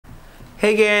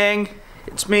Hey gang,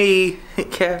 it's me,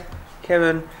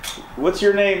 Kevin. What's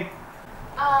your name?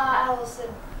 Allison.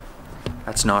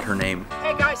 That's not her name.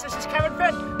 Hey guys, this is Kevin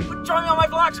Pitt. Join me on my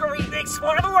vlogs where we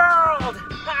explore the world.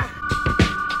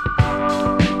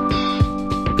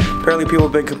 Apparently people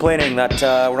have been complaining that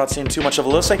we're not seeing too much of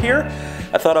Alyssa here.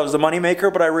 I thought I was the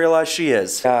moneymaker, but I realized she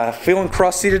is. Feeling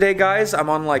crusty today, guys.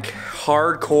 I'm on like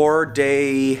hardcore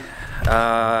day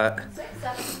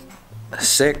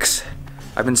 6.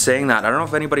 I've been saying that. I don't know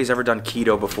if anybody's ever done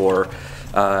keto before.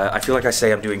 I feel like I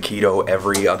say I'm doing keto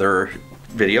every other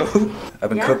video. I've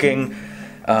been cooking.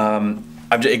 I'm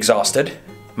just exhausted.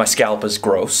 My scalp is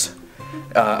gross.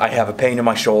 I have a pain in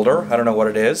my shoulder. I don't know what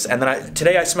it is. And then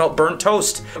today I smelled burnt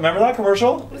toast. Remember that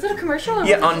commercial? Was it a commercial? Or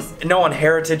yeah, on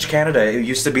Heritage Canada. It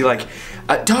used to be like,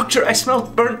 Doctor, I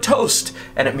smelled burnt toast.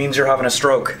 And it means you're having a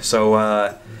stroke.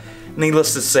 So,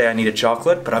 needless to say, I needed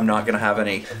chocolate, but I'm not gonna have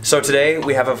any. So today,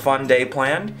 we have a fun day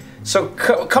planned. So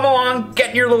come along,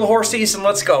 get your little horsies and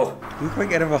let's go. You can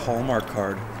get him a Hallmark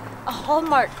card. A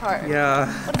Hallmark card? Yeah.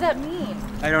 What does that mean?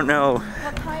 I don't know.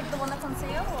 What kind? The one that's on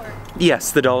sale or?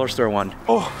 Yes, the dollar store one.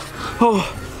 Oh,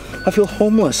 I feel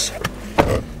homeless.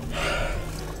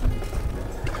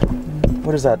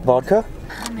 What is that, vodka?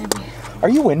 Maybe. Are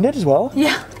you winded as well?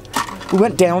 Yeah. We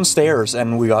went downstairs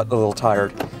and we got a little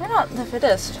tired. You're not the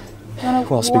fittest. You wanna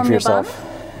Well, speak warm for your yourself.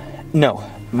 No,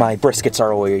 my briskets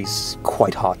are always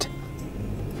quite hot.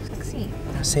 Sexy.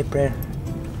 Say prayer.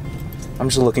 I'm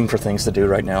just looking for things to do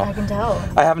right now. I can tell.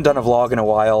 I haven't done a vlog in a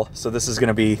while, so this is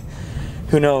gonna be,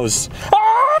 who knows.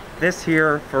 Ah! This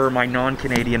here, for my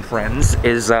non-Canadian friends,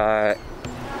 is the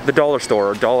dollar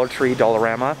store, Dollar Tree,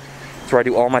 Dollarama. It's where I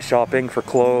do all my shopping for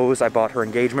clothes. I bought her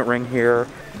engagement ring here.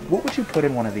 What would you put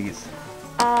in one of these?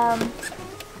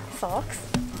 Socks.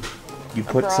 You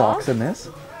put bra? socks in this?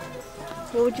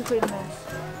 What would you put in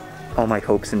this? All my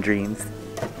hopes and dreams.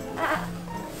 I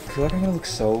feel like I'm gonna look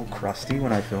so crusty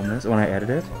when I film this, when I edit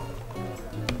it.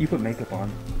 You put makeup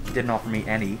on. Didn't offer me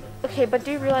any. Okay, but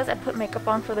do you realize I put makeup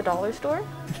on for the dollar store?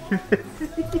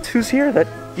 Who's here that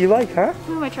you like, huh?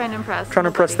 Who am I trying to impress? Trying to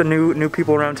impress the new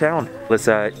people around town. Let's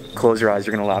close your eyes.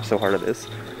 You're gonna laugh so hard at this.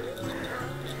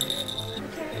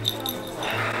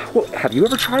 Well, have you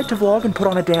ever tried to vlog and put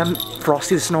on a damn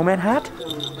Frosty the Snowman hat?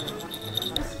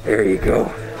 There you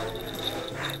go.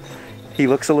 He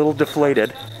looks a little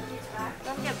deflated.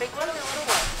 Don't get big ones or little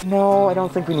ones? No, I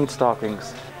don't think we need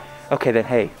stockings. Okay then,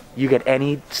 hey, you get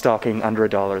any stocking under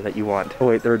 $1 that you want. Oh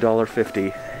wait, they're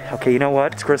 $1.50. Okay, you know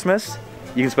what? It's Christmas.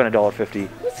 You can spend $1.50.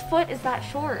 Whose foot is that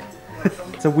short?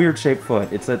 It's a weird shaped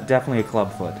foot. It's definitely a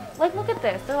club foot. Like, look at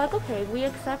this. They're like, okay, we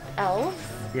accept elves.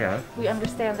 Yeah. We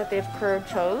understand that they have curved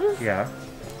toes. Yeah.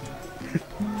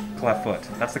 Cleft foot.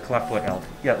 That's the cleft foot elf.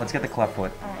 Yeah, let's get the cleft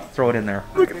foot. Alright. Throw it in there.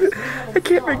 Look at this. I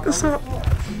can't make this up.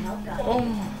 Oh.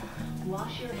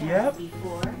 Yep.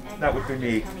 That would be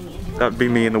me. That would be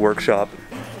me in the workshop.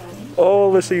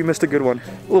 Oh, Alyssa, you missed a good one.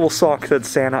 A little sock said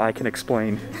Santa I can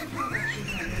explain.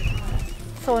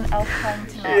 So an elf trying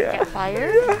to not get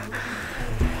fired? Yeah.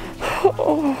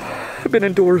 Oh, I've been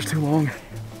indoors too long.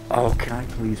 Oh, can I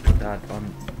please put that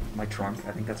on my trunk?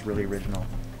 I think that's really original.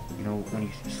 You know, when you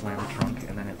slam the trunk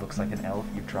and then it looks like an elf,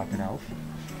 you've dropped an elf.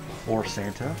 Or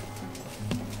Santa.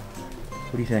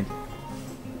 What do you think?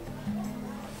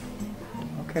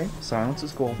 Okay, silence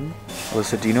is golden.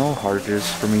 Alyssa, do you know how hard it is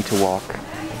for me to walk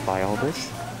by all this?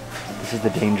 This is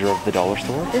the danger of the dollar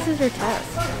store. This is your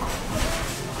test.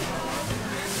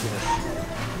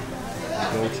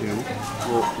 Go to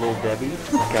Little Debbie,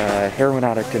 like a heroin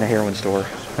addict in a heroin store,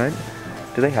 right?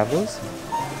 Do they have those?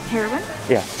 Heroin?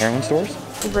 Yeah, heroin stores.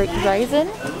 Ryzen?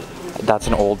 That's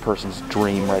an old person's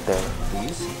dream right there.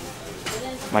 These?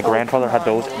 My grandfather had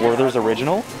those. Were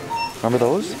original? Remember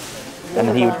those? And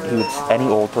then he would any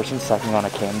old person sucking on a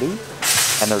candy,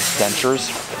 and their dentures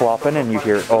flopping, and you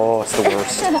hear, oh, it's the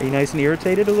worst. Are you nice and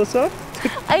irritated, Alyssa?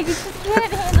 I just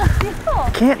can't handle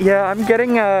it. Can't, yeah, I'm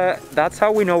getting, that's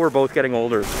how we know we're both getting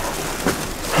older.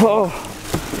 Oh.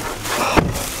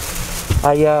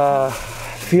 I,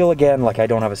 feel again like I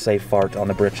don't have a safe fart on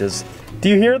the britches. Do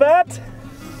you hear that?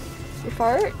 You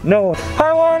fart? No.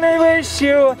 I wanna wish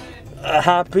you a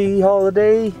happy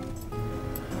holiday.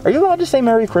 Are you allowed to say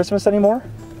Merry Christmas anymore?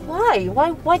 Why?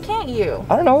 Why can't you?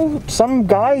 I don't know. Some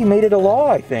guy made it a law,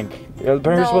 I think.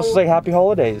 Apparently you're supposed to say Happy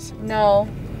Holidays. No.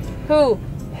 Who?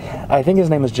 I think his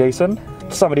name is Jason.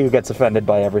 Somebody who gets offended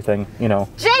by everything, you know.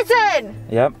 Jason!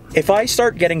 Yep. If I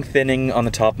start getting thinning on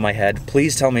the top of my head,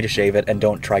 please tell me to shave it and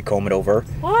don't try comb it over.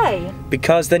 Why?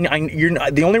 Because then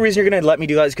the only reason you're gonna let me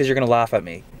do that is because you're gonna laugh at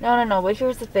me. No, but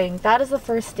here's the thing. That is the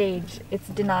first stage. It's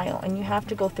denial, and you have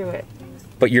to go through it.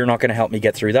 But you're not gonna help me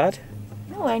get through that?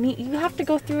 No, No, you have to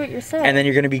go through it yourself. And then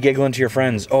you're gonna be giggling to your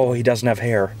friends. Oh, he doesn't have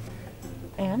hair.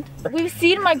 And? We've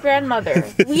seen my grandmother.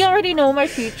 We already know my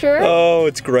future. Oh,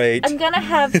 it's great. I'm gonna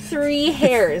have 3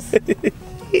 hairs.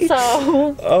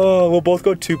 So. Oh, we'll both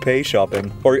go toupee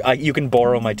shopping. Or you can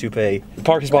borrow my toupee.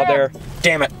 Parking spot there.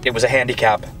 Damn it, it was a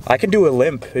handicap. I can do a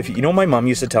limp. You know my mom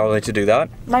used to tell me to do that?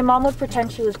 My mom would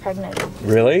pretend she was pregnant.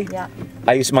 Really? Yeah.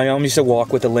 My mom used to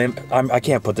walk with a limp. I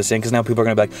can't put this in because now people are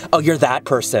gonna be like, oh, you're that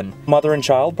person. Mother and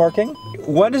child parking?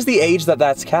 What is the age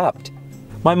that's capped?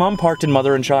 My mom parked in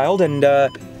mother and child and,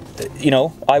 you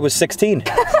know, I was 16.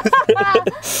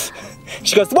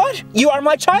 She goes, what? You are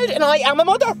my child and I am a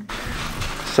mother.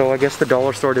 So I guess the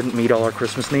dollar store didn't meet all our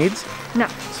Christmas needs. No.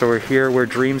 So we're here where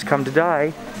dreams come to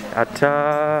die at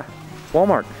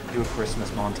Walmart. Do a Christmas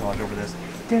montage over this.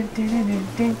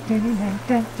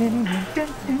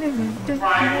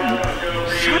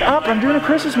 Shut up, I'm doing a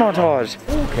Christmas montage.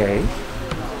 Okay.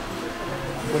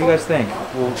 What do you guys think?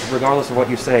 Well, regardless of what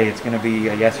you say, it's going to be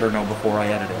a yes or no before I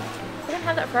edit it. We're gonna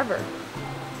have that forever.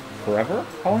 Forever?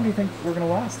 How long do you think we're going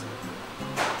to last?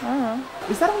 I don't know.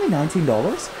 Is that only $19?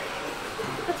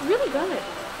 That's really good.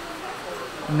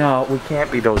 No, we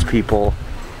can't be those people.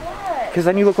 What? Because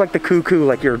then you look like the cuckoo,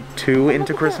 like you're too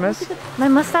into Christmas. My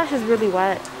mustache is really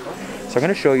wet. So I'm going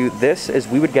to show you, this is,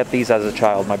 we would get these as a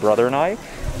child, my brother and I.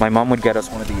 My mom would get us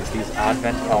one of these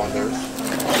advent calendars.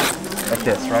 Like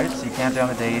this, right? So you count down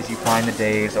the days, you find the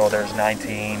days, oh there's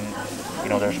 19, you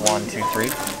know, there's 1, 2, 3.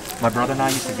 My brother and I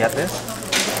used to get this.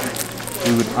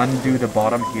 We would undo the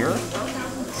bottom here,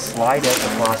 slide out the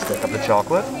plastic of the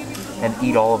chocolate, and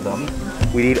eat all of them.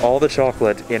 We'd eat all the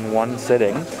chocolate in one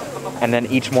sitting, and then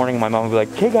each morning my mom would be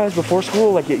like, okay guys, before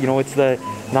school, like, you know, it's the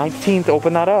 19th,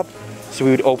 open that up. So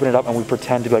we would open it up and we'd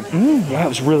pretend to be like, yeah, it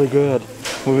was really good.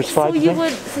 We would slide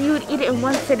so you would eat it in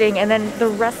one sitting and then the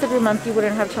rest of your month you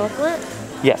wouldn't have chocolate?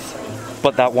 Yes,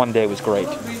 but that one day was great.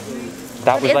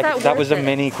 That was like, that was a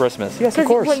mini Christmas. Yes, of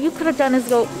course. What you could have done is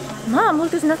go, Mom,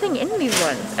 look, there's nothing in these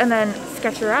ones. And then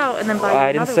sketch her out and then buy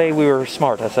I didn't say we were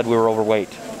smart, I said we were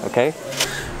overweight, okay?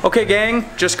 Okay gang,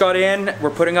 just got in. We're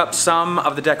putting up some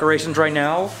of the decorations right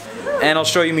now. And I'll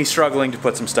show you me struggling to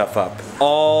put some stuff up.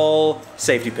 All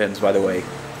safety pins, by the way.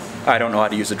 I don't know how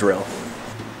to use a drill.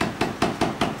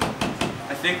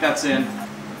 I think that's in.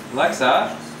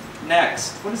 Alexa,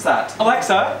 next. What is that?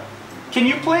 Alexa, can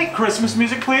you play Christmas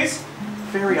music, please?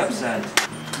 Very upset.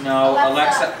 No,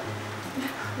 Alexa.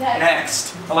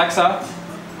 Next. Alexa,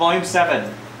 volume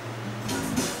 7.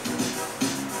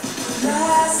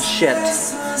 Shit.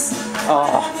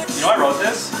 Oh. You know, I wrote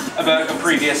this about a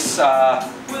previous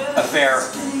affair.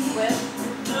 With?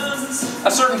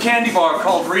 A certain candy bar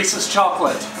called Reese's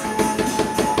Chocolate.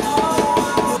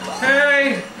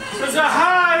 Hey! There's a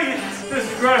hi!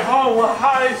 This is Greg Hall. Well,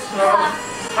 hi, sir.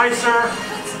 Hi, sir.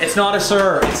 It's not a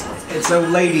sir. It's a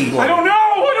lady. I don't know!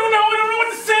 I don't know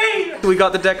what to say! We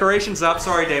got the decorations up.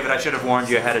 Sorry, David, I should have warned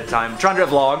you ahead of time. Trying to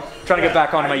vlog. Trying to get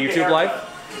back onto my YouTube life.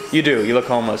 You do. You look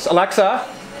homeless. Alexa,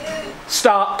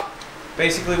 stop.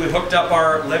 Basically, we hooked up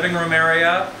our living room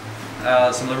area.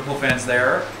 Some Liverpool fans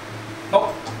there.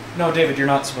 Oh, no, David, you're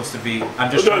not supposed to be. I'm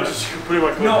just trying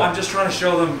to... No, I'm just trying to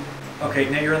show them. Okay,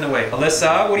 now you're in the way.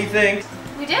 Alyssa, what do you think?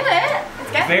 We did it.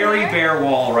 It's getting Very there. bare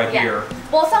wall right here.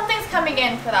 Well, something's coming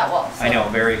in for that wall. So. I know,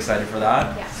 very excited for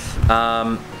that.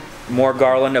 Yeah. More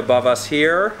garland above us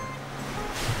here.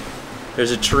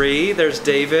 There's a tree. There's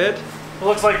David. It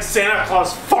looks like Santa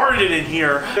Claus farted in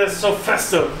here. That's so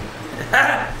festive.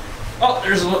 Oh,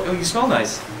 there's a little, oh, you smell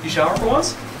nice. You shower for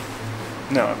once?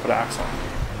 No, I put Axe on.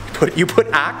 You put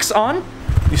Axe on?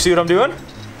 You see what I'm doing?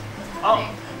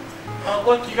 Oh,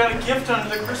 look, you got a gift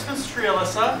under the Christmas tree,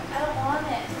 Alyssa. I don't want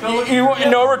it. Go look. You want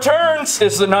no returns.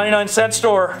 This is a 99-cent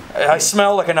store. I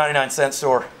smell like a 99-cent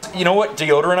store. You know what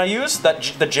deodorant I use?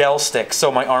 The gel stick,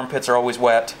 so my armpits are always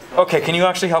wet. Okay, can you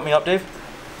actually help me up, Dave?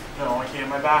 No, I can't.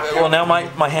 My back. Well, now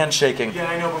my hand's shaking. Yeah,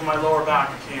 I know, but my lower back,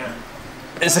 I can't.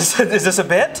 Is this a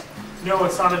bit? No,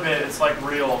 it's not a bit. It's like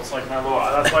real. It's like my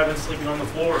lower. That's why I've been sleeping on the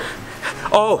floor.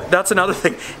 Oh, that's another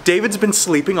thing. David's been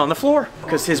sleeping on the floor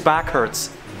because his back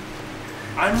hurts.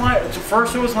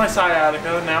 First it was my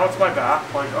sciatica, now it's my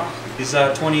back. Like, oh. He's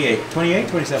 28,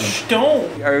 27. Shh,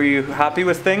 don't. Are you happy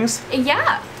with things?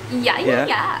 Yeah.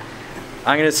 Yeah.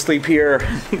 I'm gonna sleep here.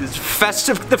 It's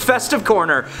the festive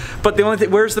corner. But the only thing,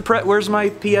 where's my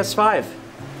PS5?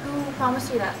 Who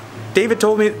promised you that?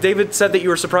 David said that you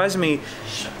were surprising me.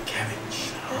 Shut up, Kevin.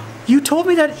 Shut up. You told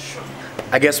me that.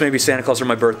 I guess maybe Santa Claus for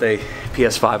my birthday,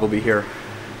 PS5 will be here.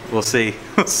 We'll see.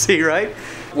 We'll see, right?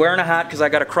 Wearing a hat because I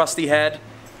got a crusty head.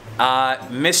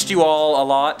 Missed you all a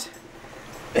lot.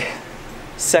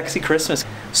 Sexy Christmas.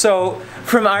 So,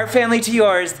 from our family to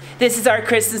yours, this is our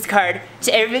Christmas card.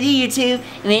 To everybody YouTube,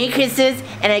 Merry Christmas,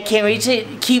 and I can't wait to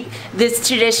keep this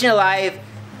tradition alive.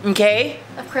 Okay?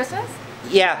 Of Christmas?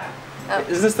 Yeah.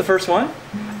 Is this the first one?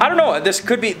 I don't know. This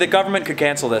could be, the government could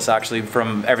cancel this actually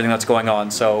from everything that's going on,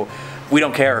 so we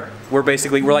don't care. We're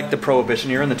like the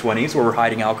Prohibition era in the 20s where we're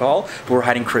hiding alcohol, but we're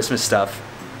hiding Christmas stuff.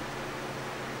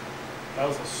 That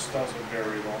was a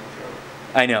very long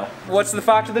joke. I know. What's the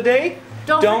fact of the day?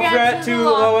 Don't forget to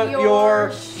lock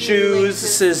your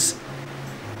shoes.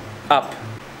 Up.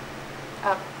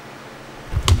 Up.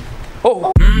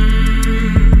 Oh.